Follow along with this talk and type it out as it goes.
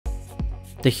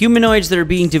The humanoids that are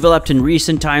being developed in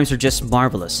recent times are just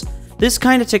marvelous. This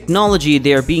kind of technology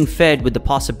they are being fed with the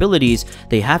possibilities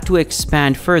they have to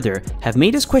expand further have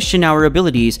made us question our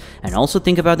abilities and also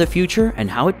think about the future and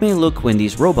how it may look when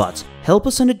these robots help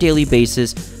us on a daily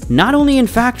basis, not only in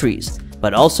factories,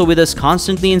 but also with us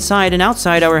constantly inside and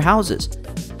outside our houses.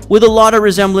 With a lot of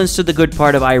resemblance to the good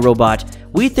part of iRobot,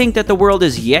 we think that the world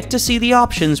is yet to see the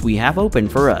options we have open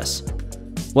for us.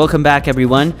 Welcome back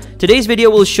everyone. Today's video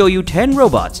will show you 10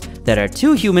 robots that are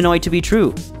too humanoid to be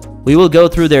true. We will go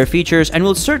through their features and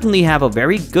will certainly have a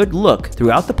very good look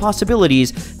throughout the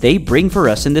possibilities they bring for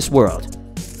us in this world.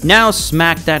 Now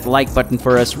smack that like button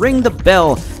for us, ring the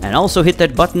bell, and also hit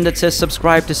that button that says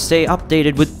subscribe to stay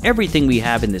updated with everything we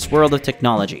have in this world of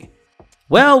technology.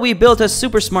 Well, we built a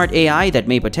super smart AI that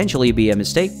may potentially be a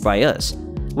mistake by us.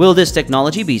 Will this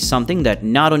technology be something that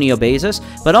not only obeys us,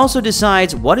 but also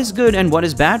decides what is good and what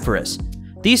is bad for us?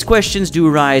 These questions do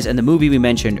arise, and the movie we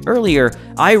mentioned earlier,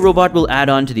 iRobot, will add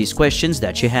on to these questions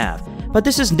that you have. But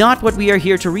this is not what we are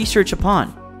here to research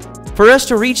upon. For us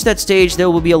to reach that stage, there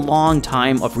will be a long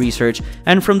time of research,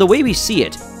 and from the way we see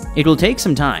it, it will take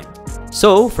some time.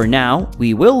 So, for now,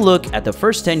 we will look at the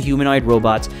first 10 humanoid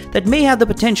robots that may have the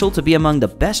potential to be among the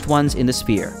best ones in the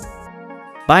sphere.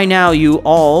 By now, you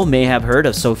all may have heard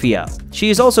of Sophia. She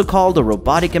is also called the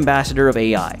robotic ambassador of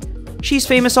AI. She's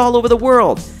famous all over the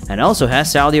world and also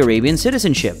has Saudi Arabian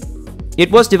citizenship. It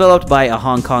was developed by a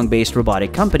Hong Kong-based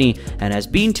robotic company and has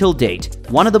been till date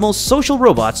one of the most social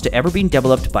robots to ever be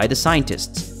developed by the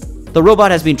scientists. The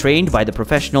robot has been trained by the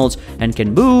professionals and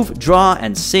can move, draw,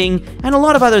 and sing, and a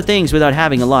lot of other things without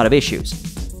having a lot of issues.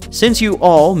 Since you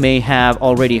all may have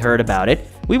already heard about it,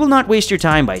 we will not waste your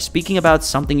time by speaking about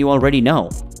something you already know.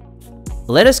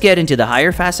 Let us get into the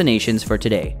higher fascinations for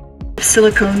today.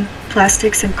 Silicone,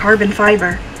 plastics, and carbon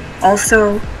fiber.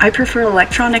 Also, I prefer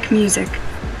electronic music,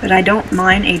 but I don't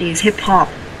mind 80s hip-hop.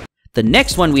 The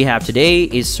next one we have today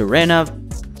is Serena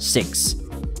 6.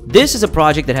 This is a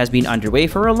project that has been underway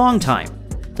for a long time.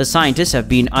 The scientists have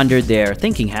been under their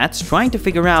thinking hats trying to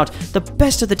figure out the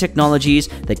best of the technologies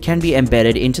that can be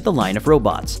embedded into the line of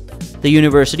robots. The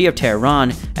University of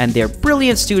Tehran and their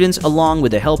brilliant students, along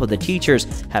with the help of the teachers,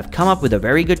 have come up with a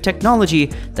very good technology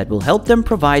that will help them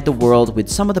provide the world with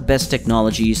some of the best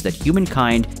technologies that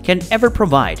humankind can ever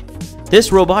provide.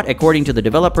 This robot, according to the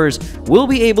developers, will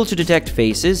be able to detect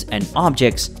faces and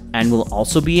objects and will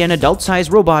also be an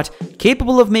adult-sized robot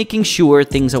capable of making sure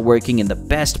things are working in the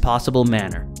best possible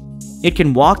manner. It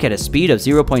can walk at a speed of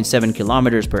 0.7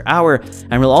 kilometers per hour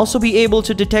and will also be able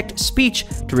to detect speech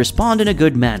to respond in a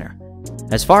good manner.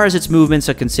 As far as its movements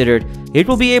are considered, it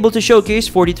will be able to showcase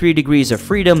 43 degrees of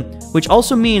freedom, which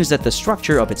also means that the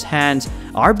structure of its hands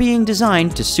are being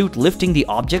designed to suit lifting the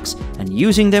objects and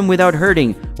using them without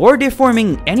hurting or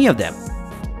deforming any of them.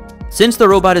 Since the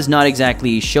robot is not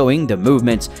exactly showing the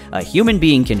movements a human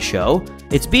being can show,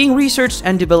 it's being researched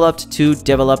and developed to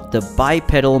develop the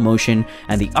bipedal motion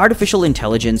and the artificial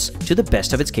intelligence to the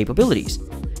best of its capabilities.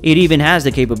 It even has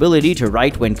the capability to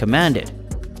write when commanded.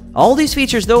 All these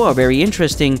features, though are very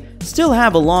interesting, still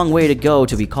have a long way to go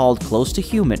to be called close to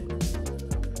human.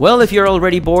 Well, if you're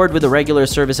already bored with the regular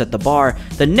service at the bar,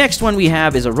 the next one we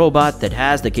have is a robot that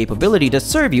has the capability to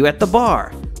serve you at the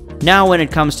bar. Now when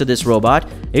it comes to this robot,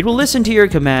 it will listen to your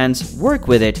commands, work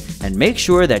with it, and make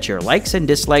sure that your likes and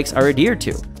dislikes are adhered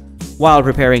to. While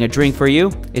preparing a drink for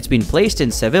you, it's been placed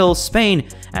in Seville, Spain,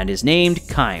 and is named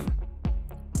Kaim.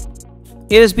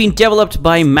 It has been developed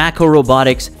by Mako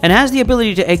Robotics and has the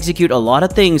ability to execute a lot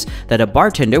of things that a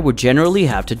bartender would generally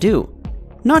have to do.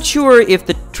 Not sure if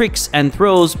the tricks and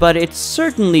throws, but it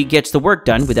certainly gets the work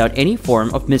done without any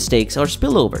form of mistakes or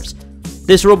spillovers.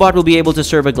 This robot will be able to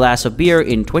serve a glass of beer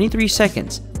in 23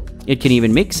 seconds. It can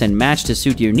even mix and match to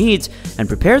suit your needs and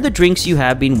prepare the drinks you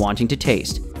have been wanting to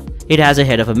taste. It has a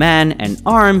head of a man, an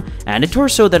arm, and a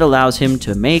torso that allows him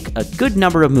to make a good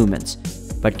number of movements.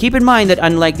 But keep in mind that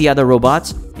unlike the other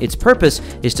robots, its purpose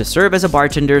is to serve as a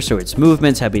bartender, so its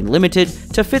movements have been limited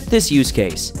to fit this use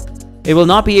case. It will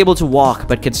not be able to walk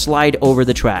but can slide over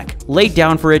the track, laid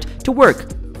down for it to work.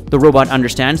 The robot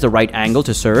understands the right angle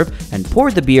to serve and pour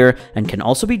the beer and can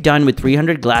also be done with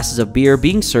 300 glasses of beer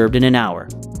being served in an hour.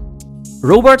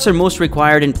 Robots are most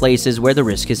required in places where the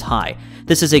risk is high.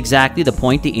 This is exactly the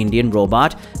point the Indian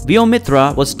robot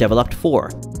Vyomitra was developed for.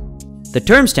 The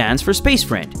term stands for Space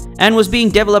Friend and was being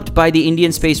developed by the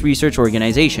Indian Space Research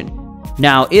Organization.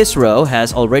 Now, ISRO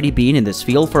has already been in this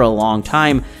field for a long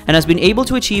time and has been able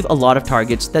to achieve a lot of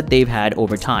targets that they've had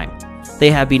over time. They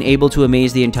have been able to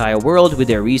amaze the entire world with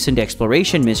their recent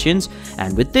exploration missions,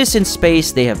 and with this in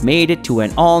space, they have made it to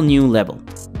an all-new level.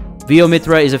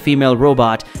 Viomitra is a female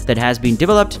robot that has been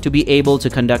developed to be able to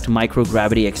conduct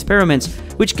microgravity experiments,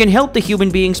 which can help the human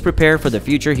beings prepare for the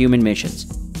future human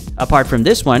missions. Apart from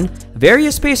this one,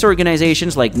 various space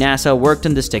organizations like NASA worked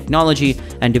on this technology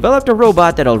and developed a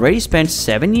robot that already spent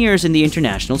 7 years in the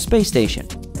International Space Station.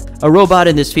 A robot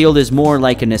in this field is more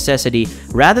like a necessity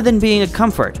rather than being a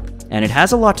comfort, and it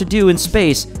has a lot to do in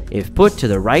space if put to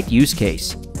the right use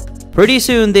case. Pretty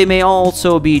soon, they may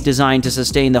also be designed to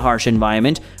sustain the harsh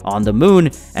environment on the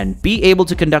moon and be able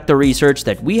to conduct the research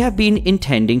that we have been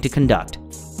intending to conduct.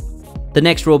 The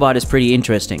next robot is pretty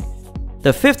interesting.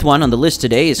 The fifth one on the list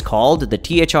today is called the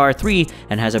THR-3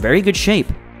 and has a very good shape.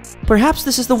 Perhaps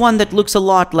this is the one that looks a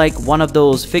lot like one of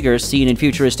those figures seen in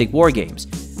futuristic war games.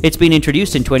 It's been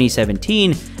introduced in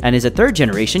 2017 and is a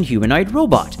third-generation humanoid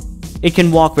robot. It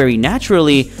can walk very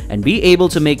naturally and be able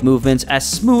to make movements as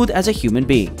smooth as a human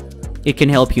being. It can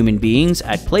help human beings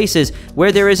at places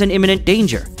where there is an imminent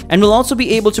danger, and will also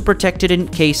be able to protect it in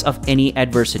case of any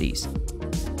adversities.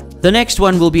 The next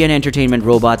one will be an entertainment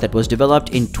robot that was developed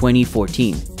in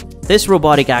 2014. This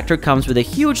robotic actor comes with a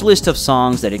huge list of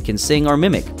songs that it can sing or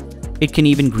mimic. It can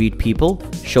even greet people,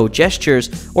 show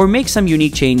gestures, or make some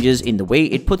unique changes in the way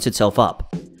it puts itself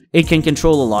up. It can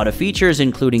control a lot of features,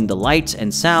 including the lights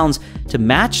and sounds, to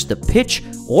match the pitch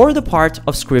or the part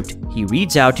of script he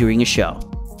reads out during a show.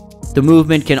 The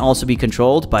movement can also be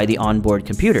controlled by the onboard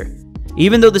computer.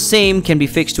 Even though the same can be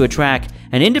fixed to a track,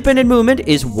 an independent movement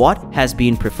is what has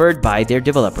been preferred by their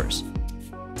developers.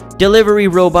 Delivery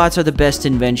robots are the best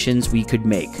inventions we could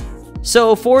make.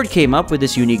 So Ford came up with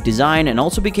this unique design and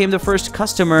also became the first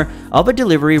customer of a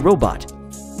delivery robot.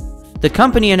 The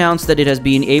company announced that it has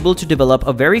been able to develop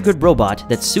a very good robot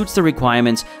that suits the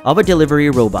requirements of a delivery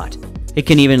robot. It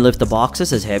can even lift the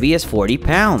boxes as heavy as 40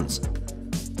 pounds.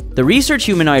 The research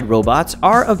humanoid robots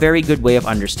are a very good way of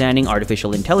understanding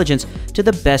artificial intelligence to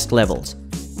the best levels.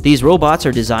 These robots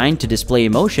are designed to display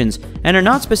emotions and are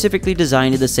not specifically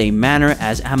designed in the same manner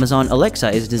as Amazon Alexa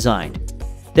is designed.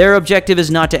 Their objective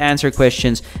is not to answer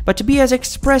questions, but to be as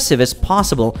expressive as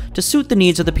possible to suit the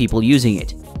needs of the people using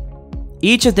it.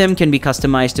 Each of them can be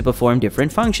customized to perform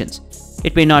different functions.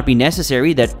 It may not be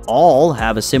necessary that all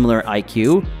have a similar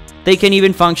IQ. They can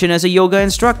even function as a yoga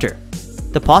instructor.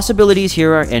 The possibilities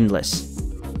here are endless.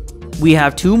 We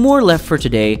have 2 more left for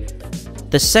today.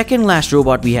 The second last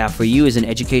robot we have for you is an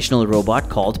educational robot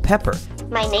called Pepper.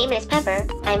 My name is Pepper.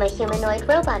 I'm a humanoid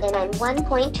robot and I'm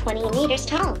 1.20 meters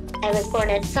tall. I was born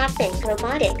at SoftBank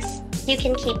Robotics. You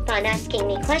can keep on asking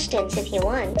me questions if you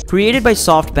want. Created by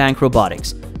SoftBank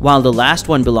Robotics, while the last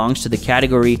one belongs to the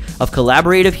category of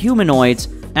collaborative humanoids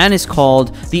and is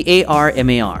called the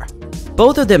ARMAR.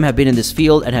 Both of them have been in this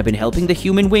field and have been helping the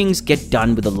human wings get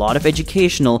done with a lot of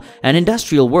educational and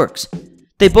industrial works.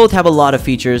 They both have a lot of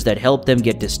features that help them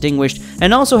get distinguished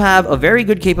and also have a very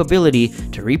good capability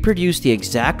to reproduce the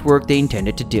exact work they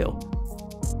intended to do.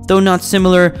 Though not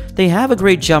similar, they have a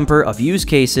great jumper of use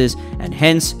cases and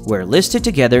hence were listed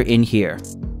together in here.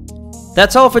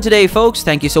 That's all for today, folks.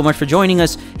 Thank you so much for joining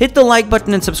us. Hit the like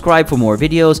button and subscribe for more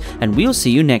videos, and we'll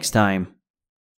see you next time.